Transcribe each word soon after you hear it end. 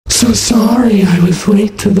So sorry I was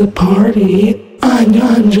late to the party.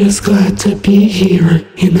 I'm just glad to be here,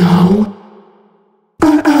 you know?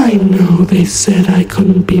 I know they said I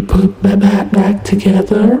couldn't be put back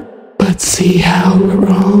together, but see how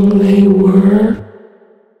wrong they were?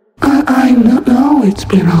 I know it's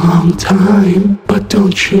been a long time, but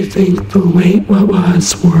don't you think the wait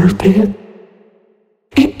was worth it?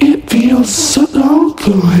 It feels so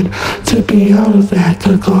good to be out of that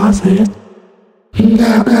closet.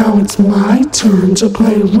 Now it's my turn to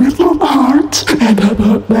play Rhythm Heart and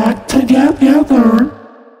put back together.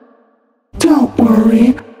 Don't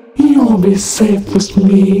worry, you'll be safe with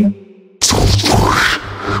me.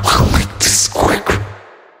 We'll make this quick.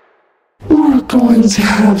 We're going to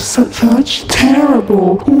have such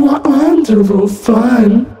terrible, wonderful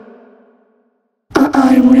fun.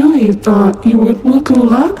 I really thought you would look a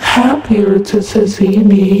lot happier to see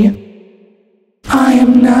me. I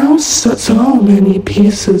am now so many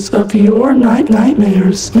pieces of your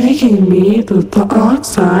nightmares, making me the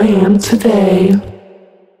thoughts I am today.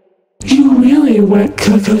 You really went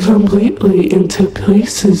completely into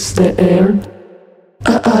pieces there.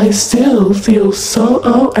 I still feel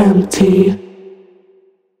so empty.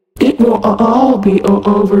 It will all be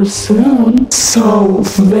over soon, so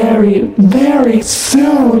very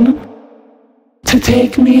soon. To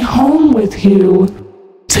take me home with you.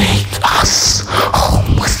 Take us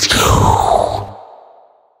home with you.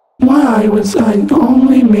 Why was I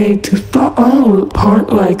only made to fall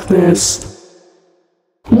apart like this?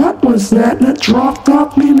 What was that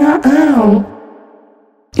dropped me now?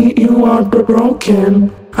 You are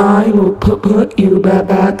broken. I will put you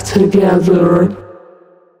back together.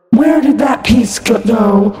 Where did that piece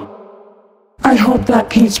go? I hope that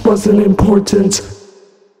piece wasn't important.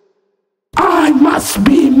 I must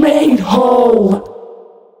be made whole.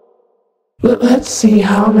 Let's see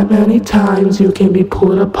how many times you can be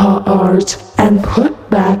pulled apart and put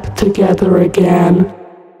back together again.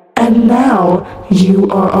 And now you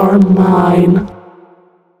are mine.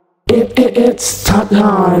 It's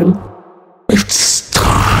time. It's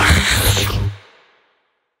time.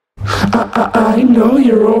 I know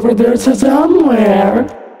you're over there somewhere.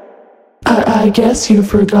 I guess you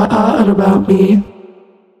forgot about me.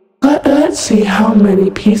 Let's see how many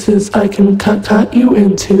pieces I can cut you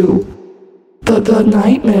into. The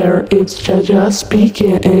nightmare is just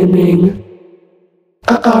beginning.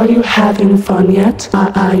 Are you having fun yet?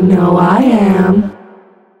 I know I am.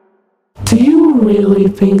 Do you really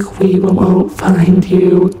think we won't find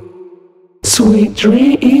you? Sweet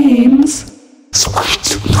dreams.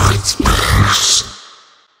 Sweet nightmares.